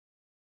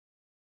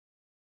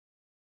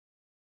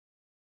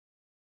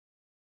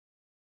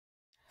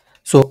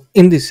So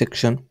in this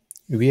section,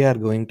 we are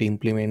going to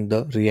implement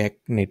the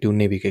React Native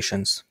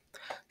navigations.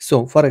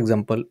 So for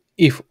example,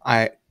 if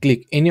I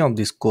click any of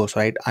this course,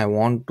 right, I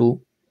want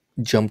to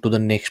jump to the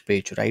next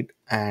page, right?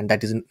 And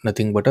that is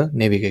nothing but a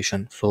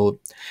navigation. So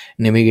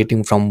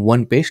navigating from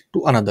one page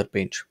to another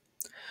page.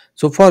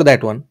 So for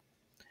that one,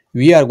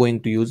 we are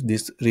going to use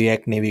this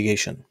React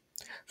navigation.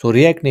 So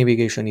React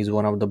navigation is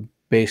one of the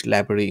best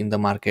library in the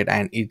market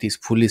and it is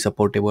fully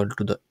supportable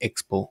to the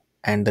Expo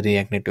and the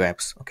React Native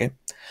apps. Okay.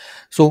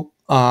 So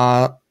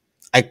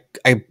I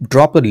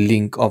drop a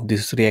link of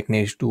this React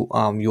Native to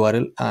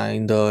URL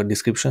in the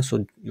description,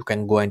 so you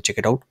can go and check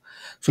it out.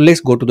 So let's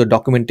go to the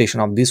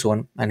documentation of this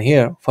one, and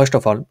here first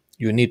of all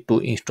you need to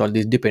install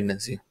this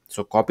dependency.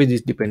 So copy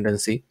this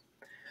dependency,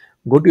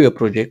 go to your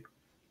project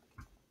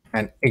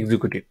and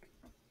execute it.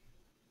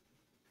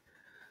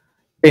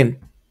 Then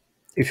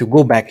if you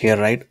go back here,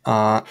 right,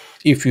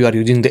 if you are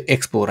using the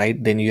Expo,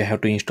 right, then you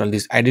have to install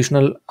this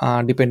additional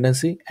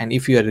dependency, and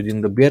if you are using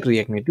the bare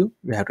React Native,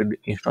 you have to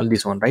install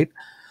this one, right.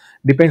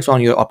 Depends on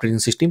your operating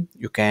system,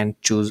 you can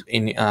choose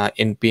in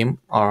npm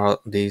or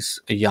this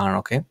yarn.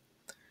 Okay,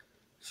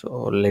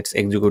 so let's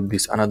execute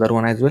this another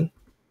one as well.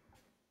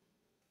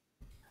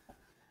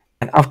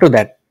 And after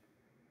that,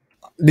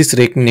 this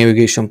rake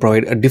navigation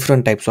provide a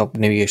different types of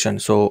navigation.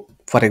 So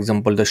for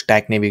example, the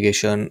stack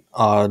navigation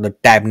or the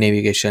tab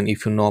navigation,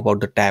 if you know about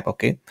the tab.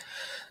 Okay,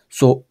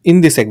 so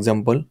in this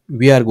example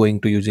we are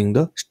going to using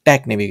the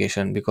stack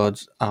navigation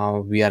because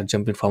we are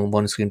jumping from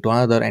one screen to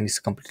another and it's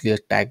completely a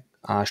stack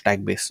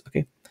based.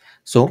 Okay,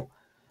 so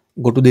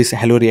go to this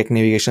hello react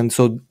navigation.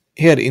 So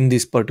here in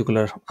this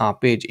particular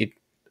page, it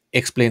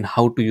explain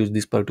how to use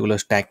this particular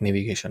stack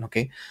navigation.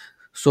 Okay,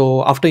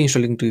 so after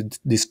installing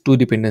this two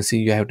dependency,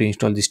 you have to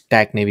install this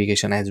stack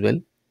navigation as well.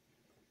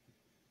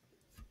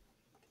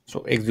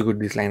 So execute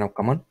this line of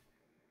command,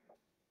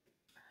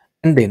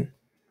 and then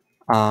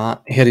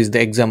here is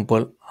the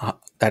example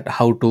that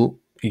how to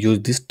use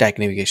this stack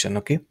navigation.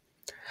 Okay,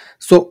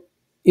 so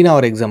in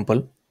our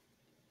example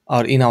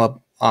or in our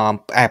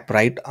app,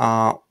 right,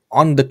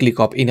 on the click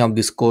of any of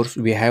this course,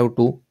 we have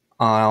to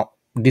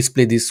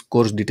display this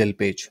course detail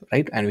page,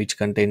 right, and which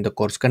contain the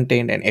course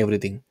content and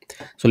everything.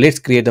 So let's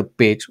create a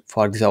page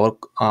for this our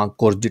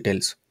course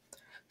details.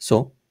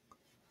 So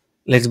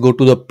let's go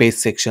to the page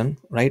section,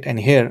 right, and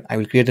here I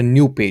will create a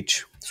new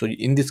page. So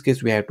in this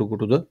case we have to go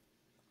to the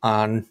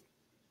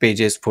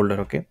pages folder.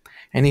 Okay,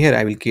 and here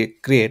I will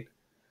create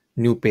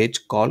new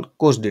page called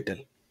course detail.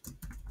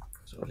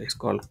 So let's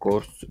call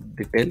course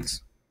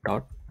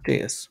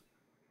details.js.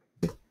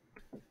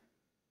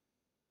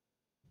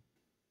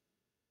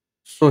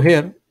 So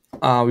here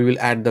we will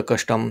add the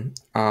custom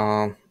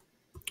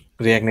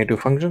React Native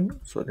function.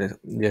 So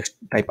just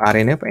type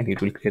RNF and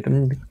it will create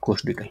a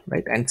course detail,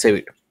 right, and save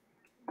it.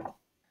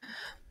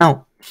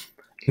 Now,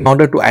 in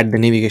order to add the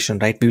navigation,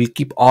 right, we will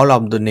keep all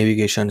of the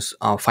navigations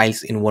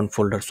files in one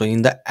folder. So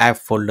in the app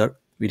folder,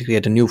 we'll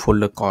create a new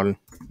folder called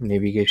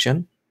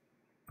navigation,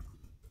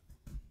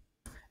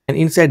 and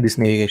inside this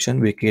navigation,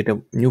 we create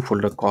a new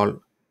folder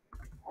called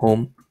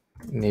home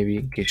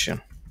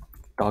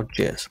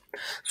navigation.js.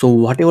 So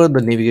whatever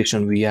the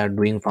navigation we are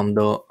doing from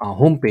the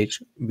home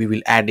page, we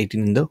will add it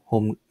in the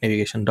home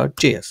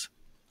navigation.js.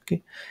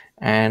 Okay,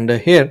 and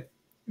here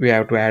we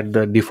have to add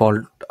the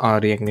default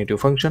React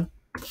Native function.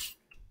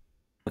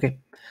 Okay,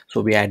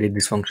 so we added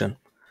this function.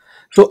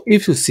 So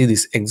if you see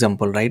this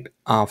example, right,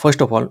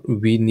 first of all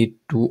we need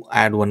to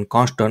add one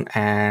constant,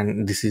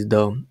 and this is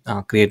the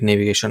create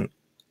navigation,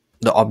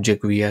 the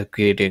object we are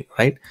creating,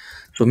 right.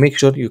 So make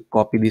sure you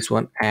copy this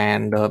one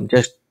and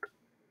just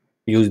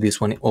use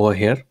this one over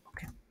here.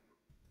 Okay,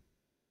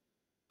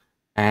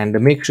 and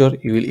make sure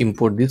you will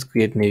import this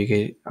create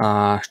navigate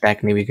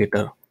stack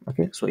navigator.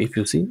 Okay, so if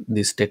you see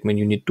this statement,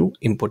 you need to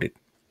import it.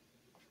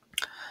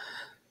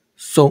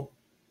 So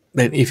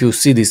then if you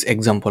see this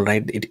example,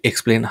 right, it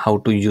explain how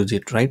to use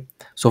it, right.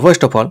 So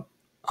first of all,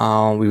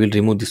 we will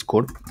remove this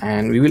code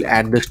and we will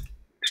add the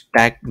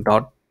stack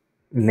dot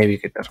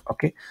navigator.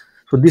 Okay,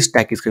 so this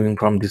stack is coming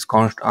from this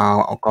constant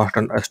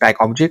stack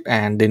object,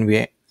 and then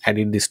we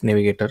added this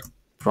navigator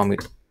from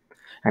it,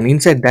 and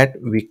inside that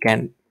we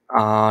can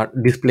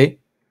display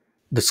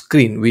the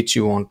screen which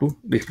you want to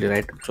display,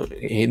 right. So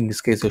in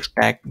this case, the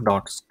stack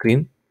dot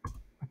screen.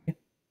 Okay,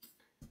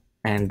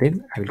 and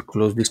then I will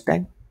close this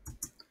tag.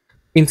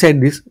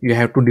 Inside this you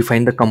have to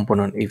define the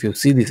component. If you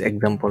see this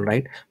example,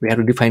 right, we have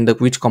to define the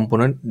which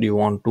component do you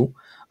want to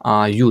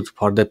use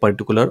for the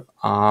particular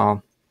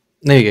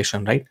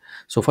navigation, right.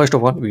 So first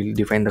of all we will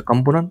define the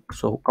component.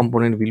 So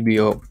component will be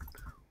your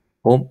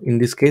home in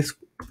this case.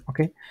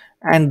 Okay,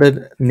 and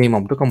the name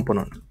of the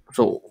component.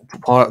 So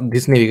for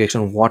this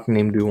navigation, what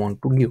name do you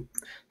want to give?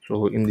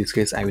 So in this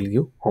case I will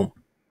give home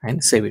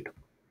and save it.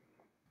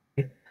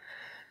 Okay.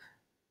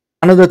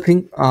 Another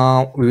thing,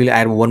 we will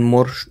add one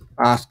more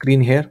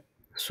screen here.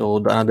 So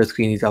the another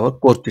screen is our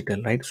course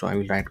detail, right. So I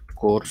will write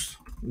course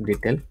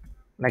detail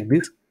like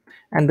this,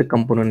 and the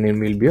component name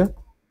will be a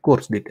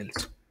course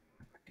details,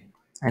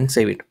 and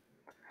save it.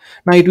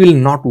 Now it will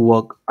not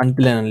work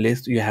until and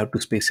unless you have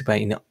to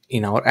specify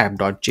in our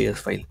app.js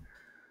file.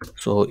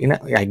 So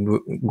I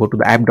go to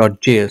the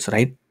app.js,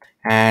 right?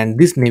 And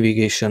this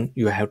navigation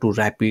you have to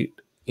wrap it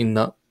in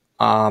the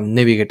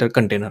navigator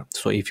container.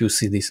 So if you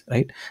see this,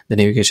 right, the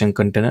navigation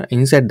container,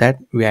 inside that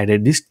we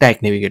added this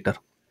tag navigator,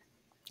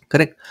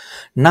 correct?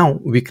 Now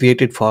we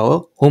created for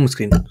our home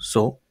screen.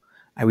 So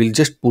I will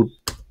just put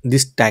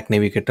this tag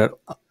navigator,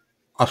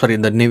 sorry,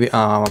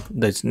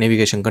 this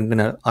navigation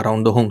container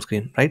around the home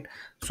screen, right?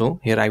 So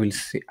here I will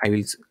see, I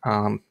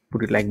will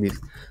put it like this.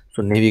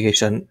 So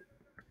navigation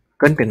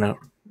container,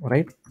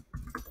 right?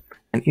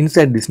 And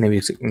inside this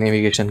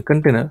navigation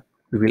container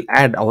we will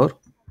add our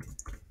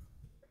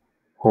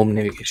home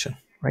navigation,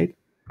 right?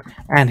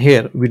 And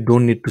here we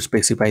don't need to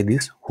specify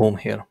this home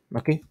here,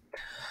 okay?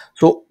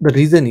 So the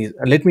reason is,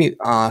 let me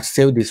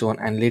save this one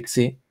and let's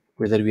see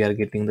whether we are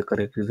getting the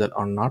correct result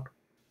or not.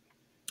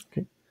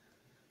 Okay,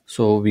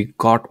 so we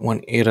got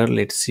one error.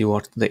 Let's see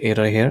what's the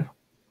error here.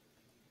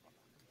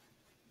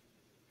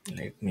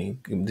 Let me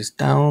keep this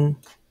down.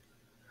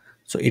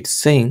 So it's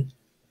saying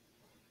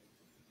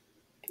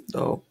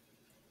the,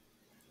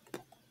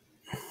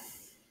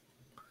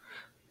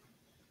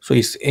 so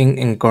it's in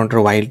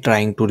encounter while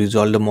trying to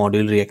resolve the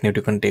module react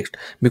native context,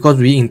 because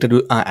we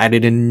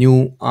added a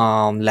new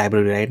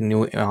library, right,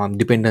 new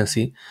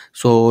dependency.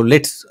 So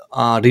let's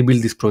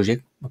rebuild this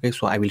project. Okay,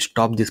 so I will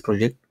stop this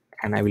project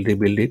and I will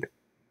rebuild it.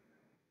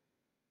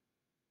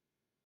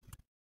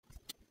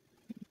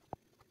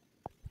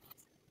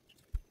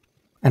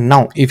 And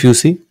now if you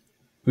see,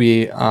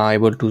 we are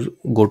able to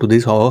go to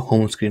this our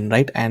home screen,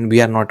 right? And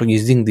we are not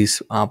using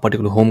this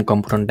particular home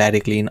component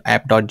directly in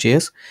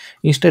app.js.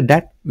 Instead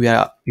that we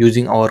are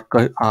using our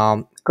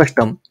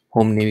custom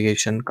home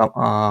navigation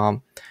uh,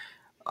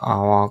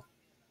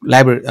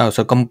 library,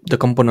 the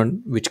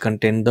component which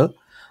contain the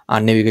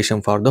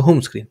navigation for the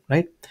home screen,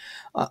 right?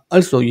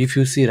 Also if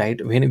you see,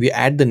 right, when we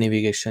add the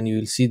navigation you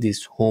will see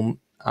this home,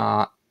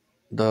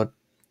 the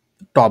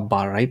top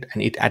bar, right?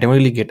 And it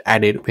automatically get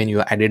added when you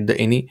added the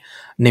any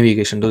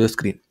navigation to the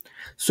screen.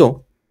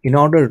 So in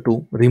order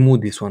to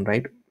remove this one,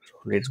 right, so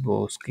let's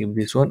go skip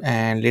this one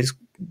and let's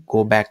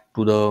go back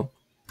to the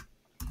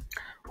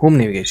home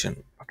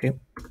navigation. Okay,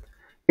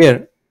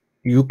 here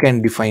you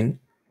can define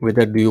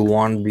whether do you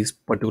want this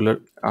particular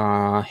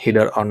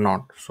header or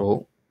not.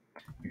 So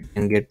you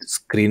can get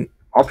screen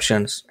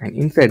options and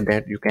inside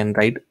that you can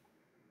write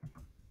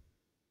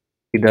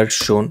header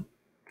shown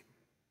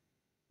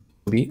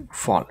to be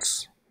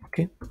false.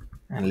 Okay,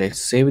 and let's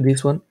save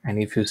this one,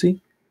 and if you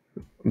see,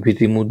 we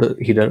remove the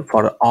header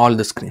for all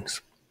the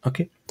screens.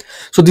 Okay,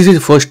 so this is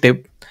the first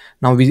step.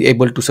 Now we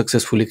able to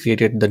successfully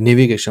create the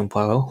navigation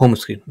for our home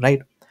screen,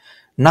 right?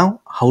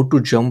 Now how to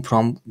jump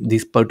from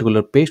this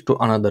particular page to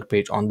another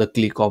page on the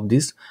click of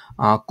this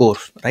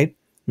course, right?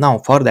 Now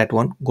for that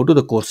one, go to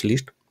the course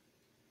list,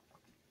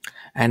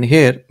 and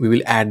here we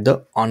will add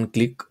the on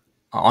click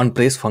on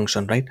press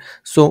function, right?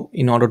 So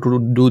in order to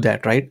do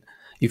that, right,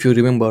 if you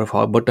remember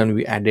for button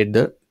we added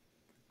the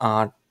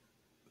uh,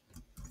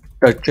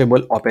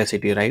 touchable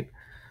opacity, right?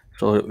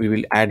 So we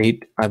will add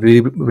it,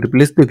 we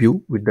replace the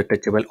view with the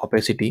touchable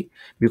opacity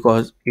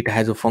because it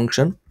has a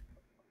function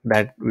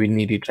that we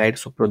need it, right?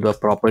 So the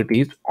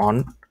properties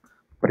on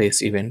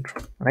press event,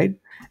 right?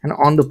 And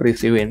on the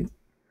press event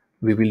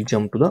we will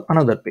jump to the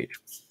another page.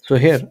 So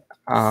here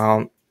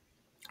I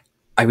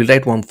will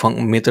write one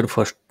method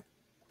first.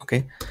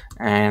 Okay,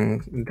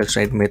 and just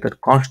write method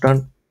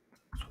constant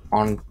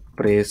on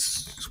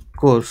press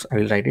course. I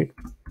will write it,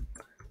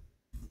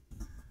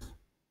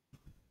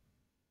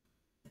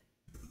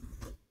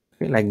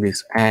 okay, like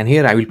this, and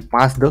here I will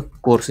pass the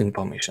course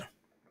information.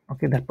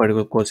 Okay, that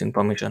particular course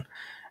information,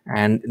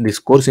 and this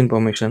course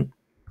information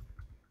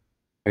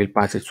I will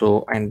pass it.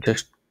 So and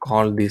just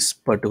call this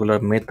particular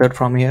method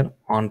from here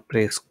on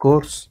press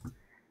course,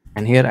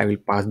 and here I will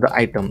pass the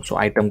item. So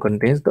item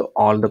contains the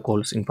all the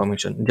course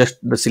information, just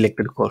the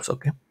selected course.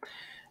 Okay,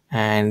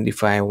 and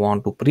if I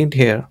want to print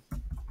here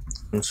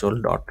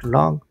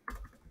console.log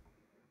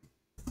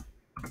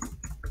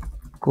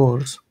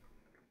course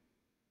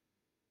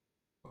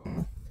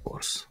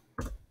course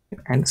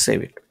and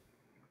save it.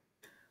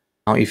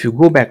 Now if you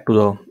go back to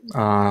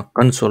the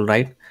console,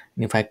 right,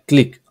 and if I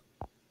click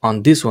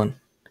on this one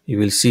you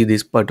will see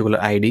this particular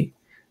id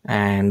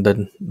and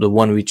the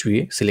one which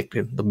we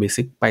selected, the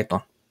basic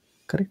python,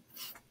 correct?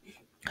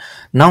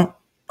 Now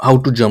how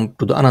to jump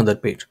to the another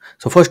page?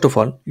 So first of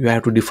all you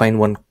have to define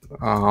one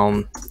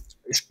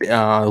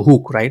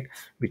hook, right,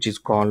 which is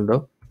called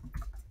the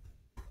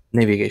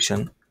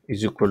navigation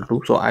is equal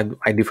to, so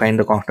I define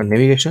the constant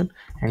navigation,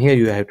 and here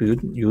you have to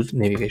use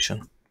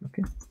navigation.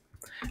 Okay,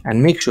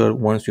 and make sure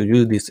once you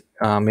use this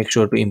make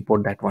sure to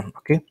import that one.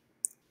 Okay,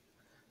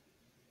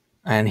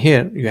 and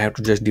here you have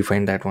to just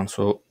define that one.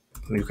 So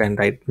you can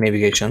write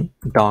navigation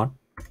dot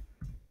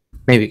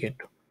navigate.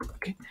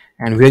 Okay,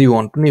 and where you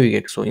want to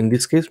navigate, so in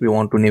this case we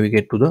want to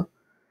navigate to the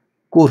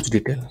course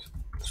details.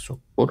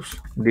 So course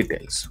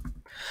details,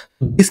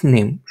 this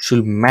name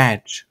should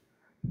match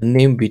the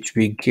name which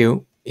we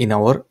gave in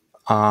our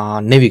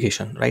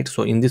navigation, right?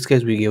 So in this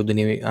case we gave the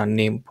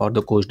name for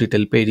the course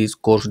detail page is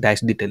course dash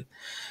detail,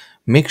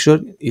 make sure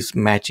it's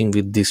matching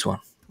with this one,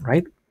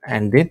 right?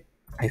 And then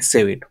I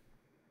save it.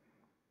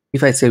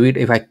 If I save it,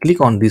 if I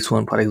click on this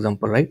one, for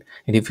example, right,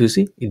 and if you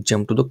see, it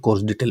jumped to the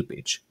course detail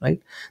page,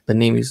 right? The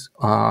name is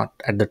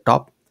at the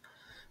top,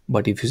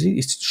 but if you see,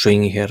 it's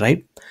showing here,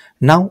 right?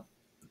 Now,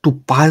 to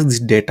pass this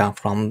data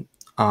from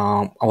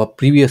our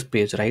previous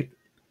page, right?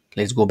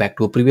 Let's go back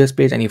to a previous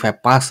page, and if I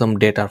pass some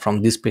data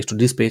from this page to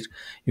this page,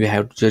 you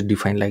have to just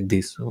define like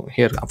this. So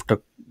here,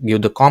 after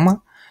give the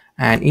comma,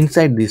 and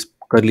inside this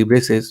curly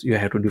braces, you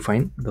have to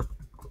define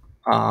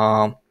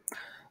uh,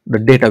 the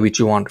data which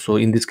you want. So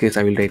in this case,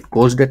 I will write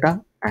course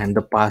data and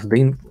the pass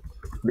the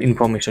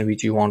information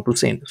which you want to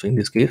send. So in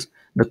this case,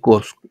 the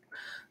course,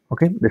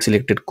 okay, the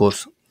selected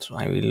course. So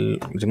I will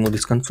remove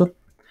this console,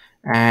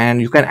 and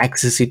you can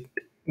access it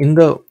in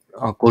the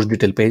course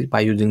detail page by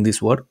using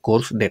this word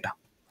course data.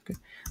 Okay,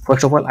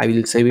 first of all, I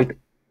will save it.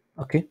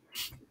 Okay,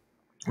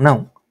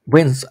 now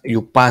once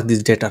you pass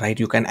this data, right,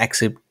 you can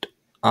accept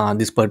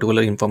this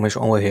particular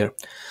information over here.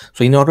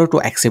 So in order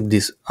to accept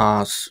this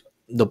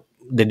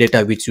the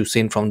data which you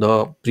sent from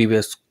the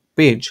previous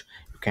page,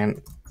 you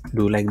can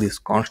do like this: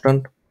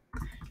 constant,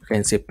 you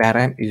can say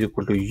param is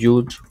equal to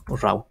use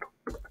route.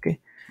 Okay,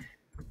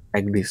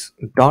 like this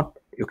dot,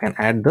 you can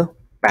add the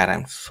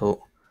params.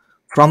 So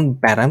from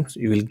params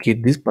you will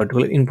get this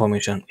particular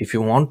information. If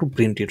you want to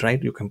print it,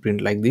 right, you can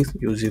print like this,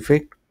 use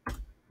effect,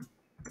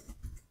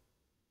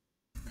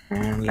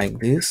 and like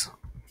this.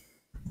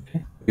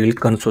 Okay, you will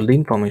console the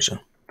information.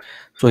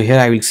 So here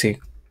I will say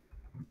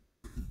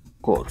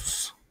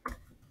course,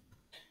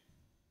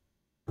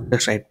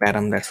 just write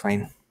param, that's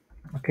fine.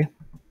 Okay,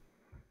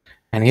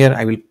 and here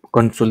I will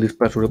console this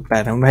particular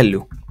param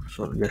value.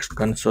 So just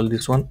console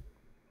this one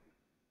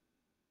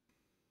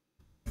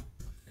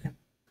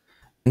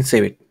and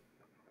save it.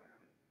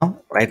 Now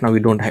right now we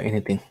don't have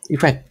anything.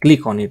 If I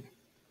click on it,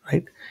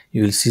 right,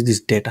 you will see this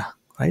data,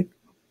 right,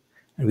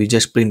 and we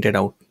just printed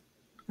out,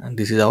 and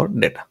this is our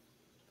data.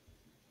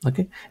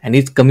 Okay, and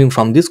it's coming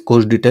from this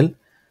course detail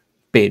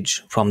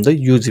page from the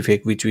use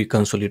effect which we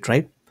console it,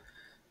 right?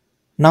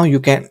 Now you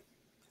can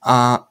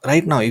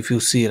right now if you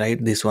see,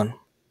 right, this one.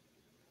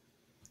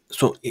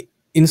 So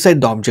inside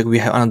the object we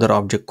have another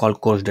object called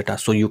course data.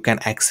 So you can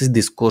access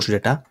this course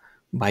data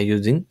by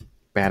using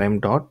param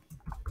dot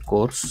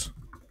course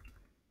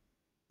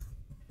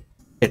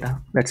data.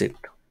 That's it.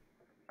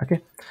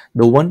 Okay,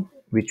 the one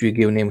which we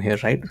give name here,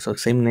 right? So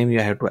same name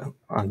you have to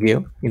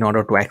give in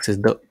order to access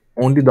the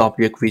only the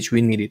object which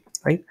we need it,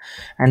 right?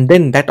 And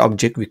then that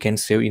object we can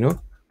save,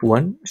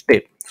 one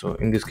state. So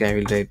in this case I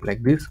will write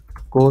like this: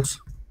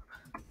 course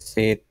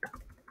set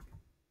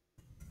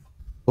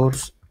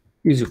course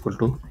is equal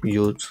to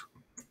use.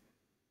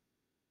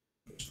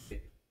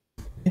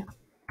 Okay,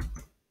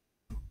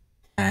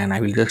 and I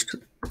will just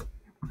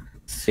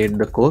set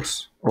the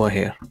course over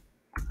here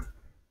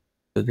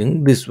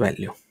using this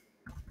value.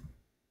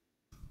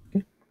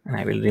 Okay, and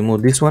I will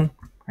remove this one,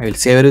 I will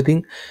save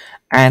everything.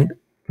 And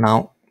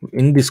now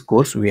in this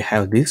course we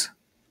have this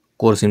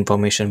course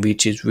information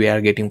which is we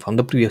are getting from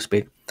the previous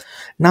page.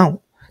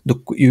 Now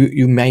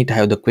you might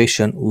have the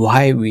question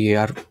why we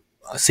are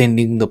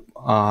sending the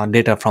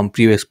data from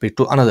previous page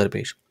to another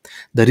page.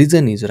 The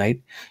reason is,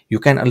 right, you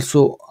can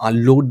also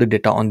load the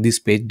data on this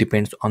page,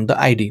 depends on the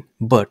id,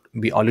 but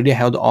we already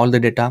have all the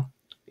data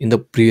in the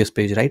previous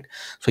page, right?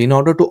 So in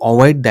order to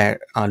avoid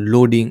that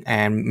loading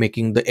and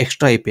making the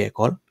extra api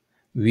call,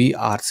 we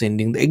are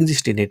sending the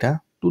existing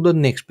data to the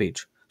next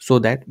page so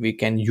that we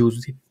can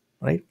use it,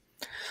 right?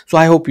 So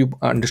I hope you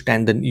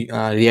understand the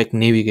react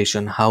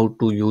navigation, how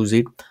to use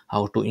it,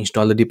 how to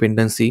install the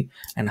dependency,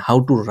 and how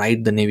to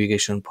write the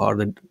navigation for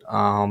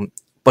the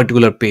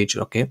particular page.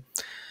 Okay,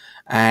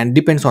 and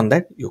depends on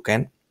that you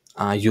can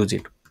use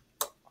it.